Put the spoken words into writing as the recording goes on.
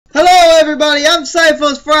everybody, I'm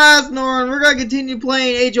Cyphos Frasnor, and we're going to continue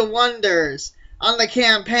playing Age of Wonders on the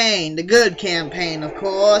campaign, the good campaign, of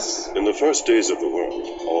course. In the first days of the world,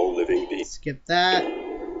 all living beings... Skip that.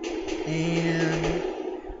 And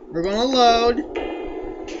we're going to load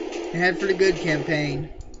and head for the good campaign.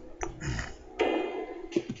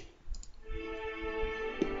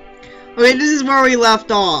 Okay, this is where we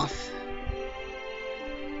left off.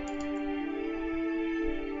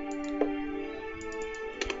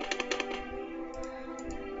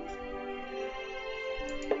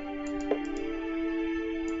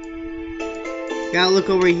 Gotta look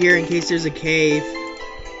over here in case there's a cave.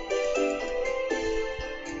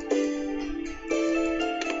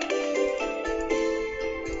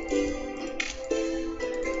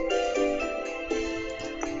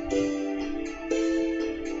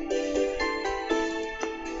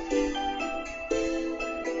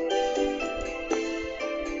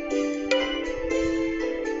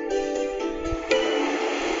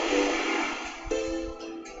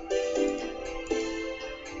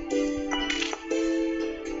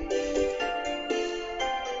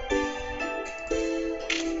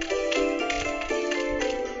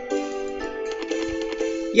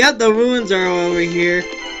 Yep, the ruins are over here.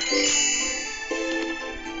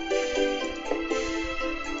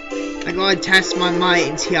 I'm gonna test my might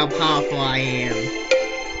and see how powerful I am.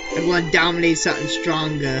 I'm gonna dominate something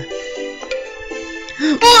stronger.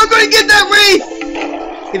 Oh, I'm gonna get that Wraith!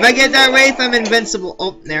 If I get that Wraith, I'm invincible.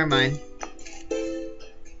 Oh, never mind.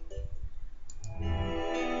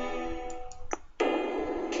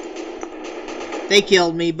 They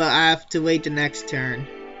killed me, but I have to wait the next turn.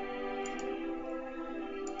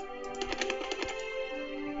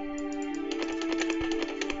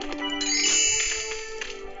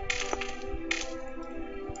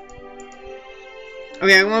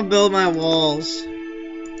 Okay, I want to build my walls.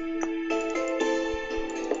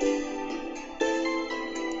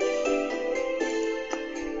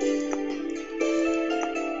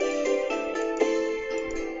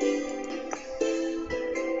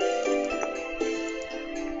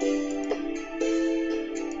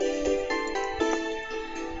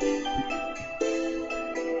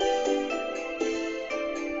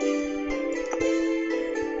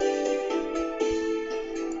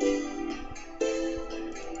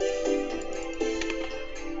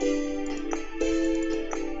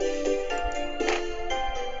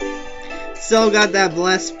 Still got that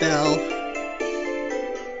bless spell.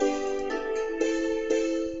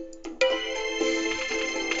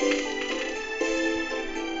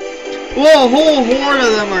 Whoa, a whole horde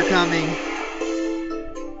of them are coming.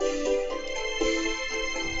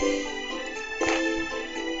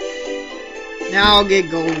 Now I'll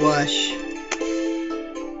get Gold Rush.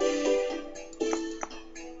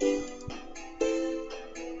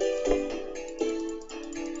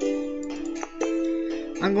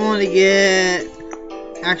 I'm going to get...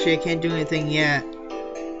 Actually, I can't do anything yet.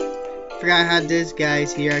 Forgot I had this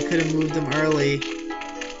guys here. I could have moved them early.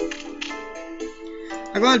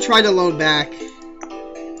 I'm going to try to load back.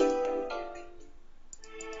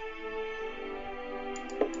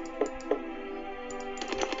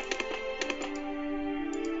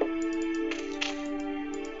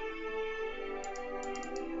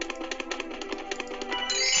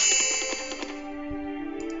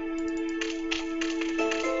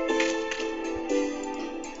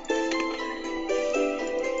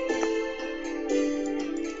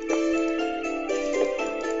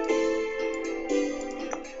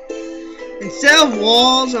 Instead of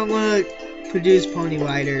walls, I'm going to produce pony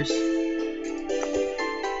riders.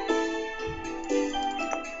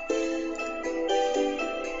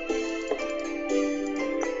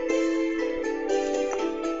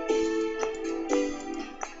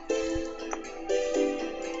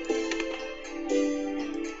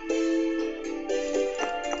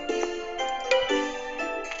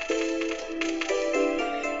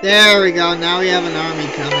 There we go, now we have an army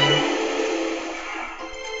coming.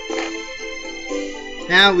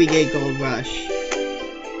 Now we get Gold Rush.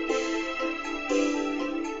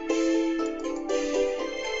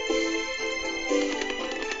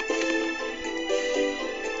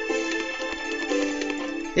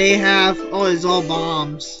 They have... Oh, it's all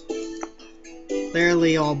bombs.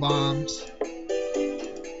 Literally all bombs.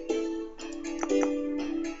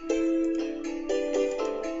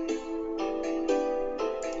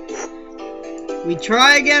 We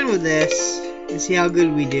try again with this and see how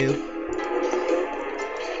good we do.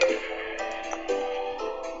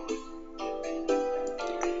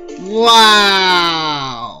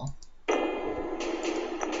 Wow!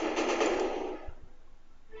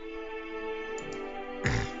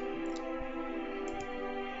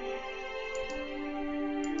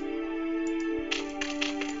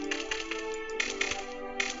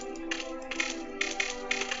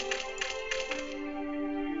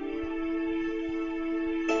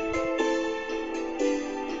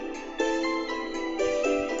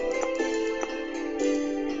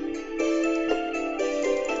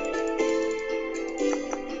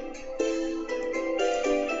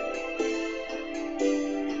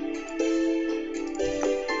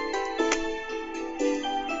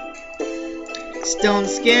 own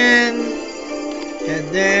skin.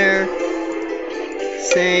 Head there.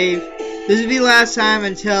 Save. This will be the last time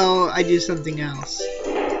until I do something else.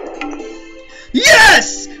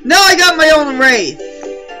 Yes! Now I got my own Wraith!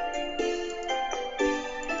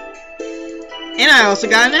 And I also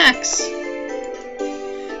got an X.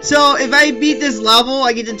 So if I beat this level,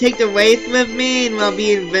 I get to take the Wraith with me and I'll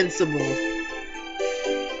be invincible.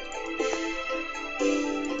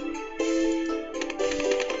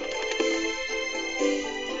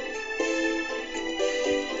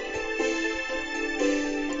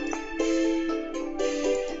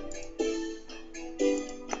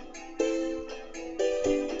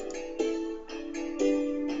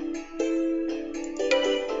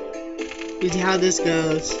 You see how this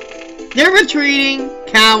goes. They're retreating,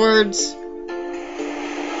 cowards.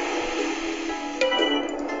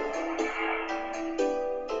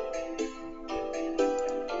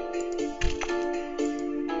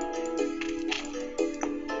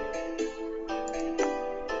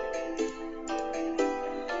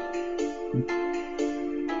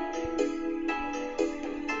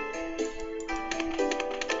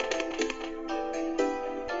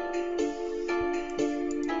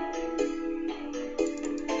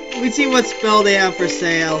 Let's see what spell they have for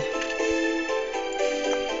sale.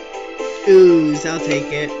 Ooze, I'll take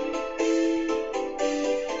it.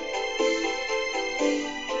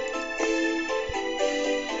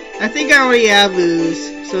 I think I already have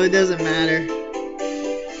Ooze, so it doesn't matter.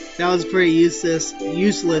 That was pretty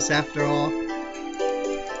useless after all.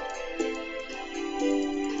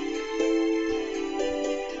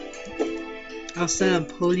 I'll send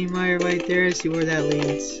a Ponymeyer right there and see where that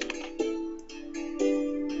leads.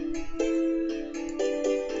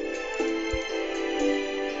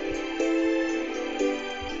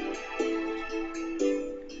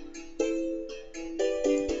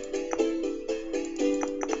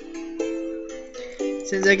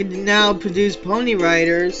 Since I can now produce Pony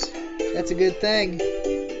Riders, that's a good thing.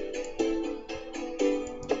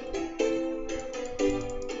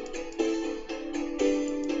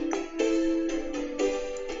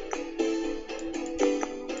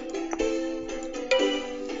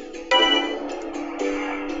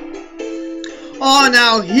 Oh,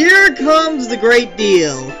 now here comes the great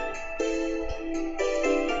deal.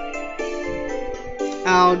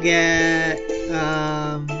 I'll get,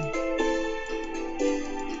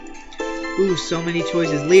 ooh, so many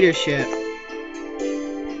choices. Leadership.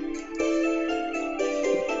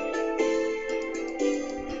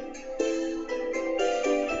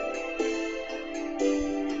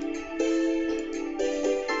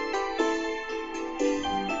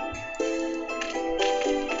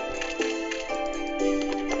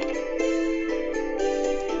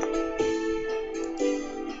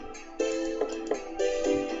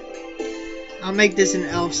 I'll make this an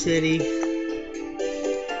elf city.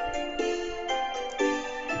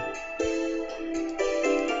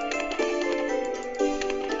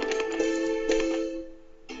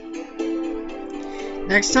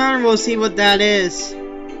 Next turn, we'll see what that is.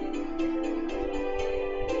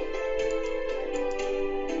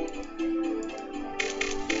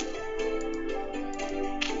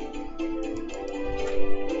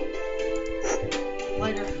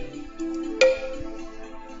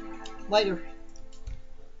 Lighter.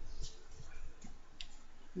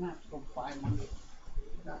 I'm gonna have to go buy one.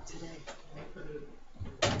 Not today.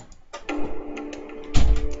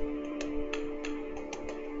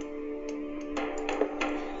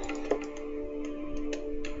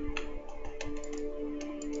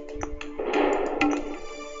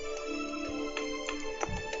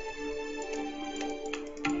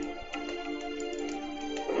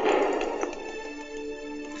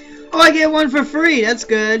 Oh, I get one for free. That's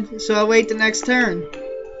good. So I'll wait the next turn.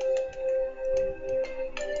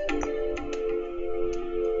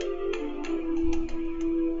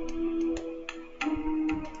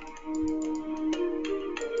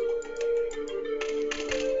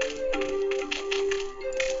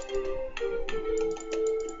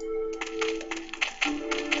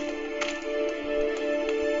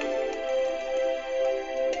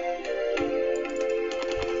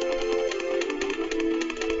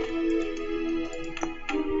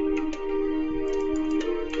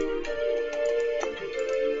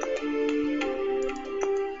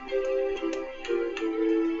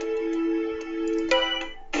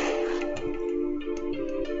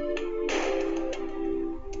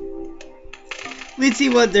 Let's see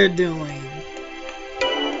what they're doing.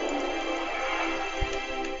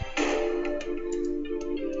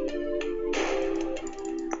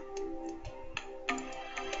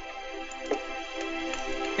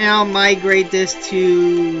 And I'll migrate this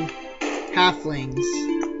to halflings.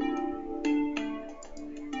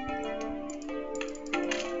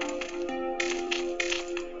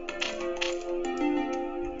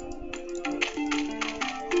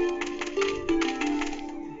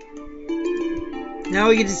 Now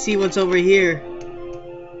we get to see what's over here.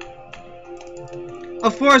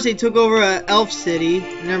 Of course, they took over a elf city,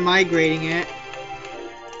 and they're migrating it.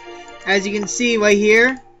 As you can see right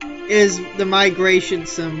here is the migration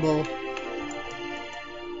symbol.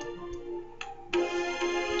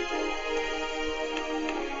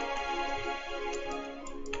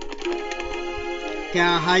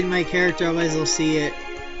 Gotta hide my character, otherwise they'll see it.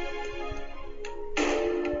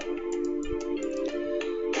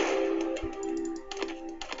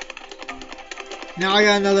 Now I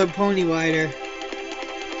got another pony rider.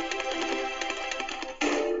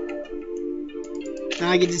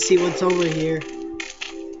 Now I get to see what's over here.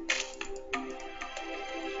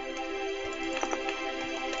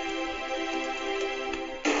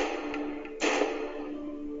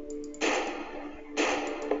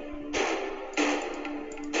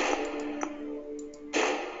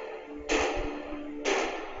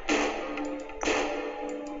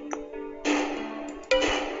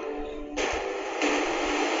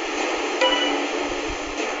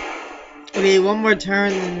 Okay, one more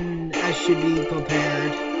turn and I should be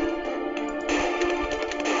prepared.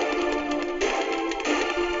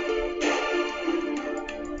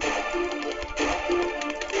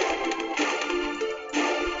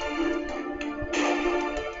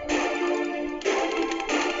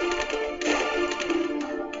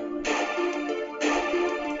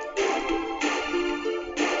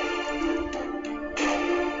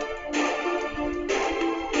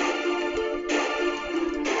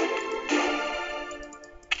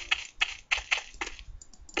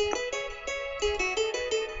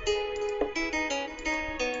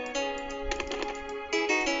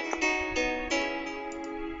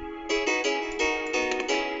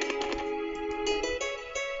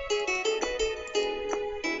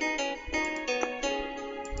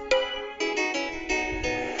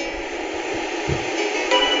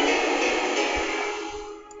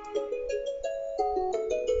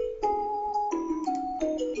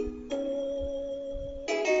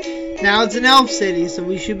 Now it's an elf city, so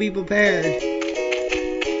we should be prepared.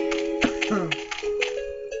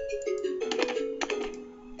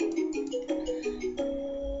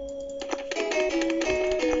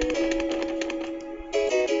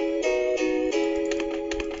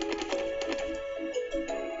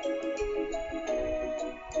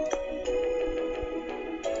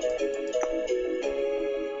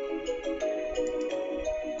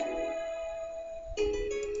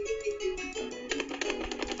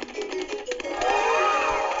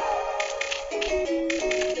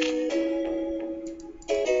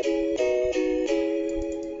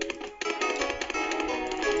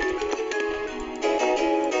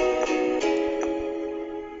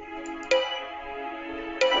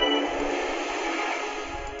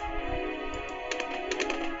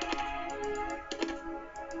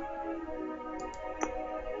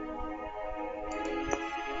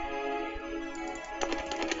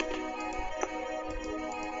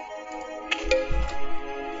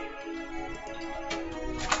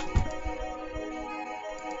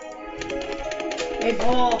 Hey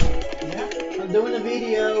Paul. Yeah? I'm doing a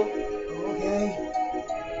video. Okay.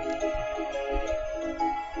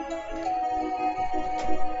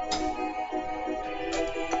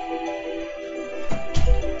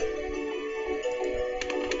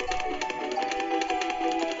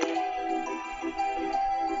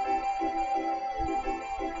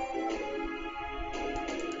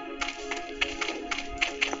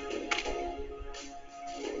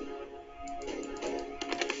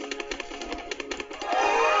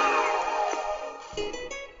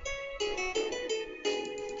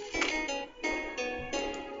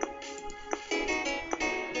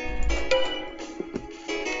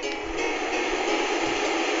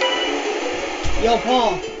 Yo,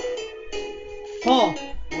 Paul. Paul.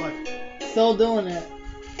 What? Still doing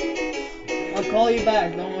it. I'll call you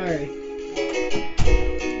back, don't worry.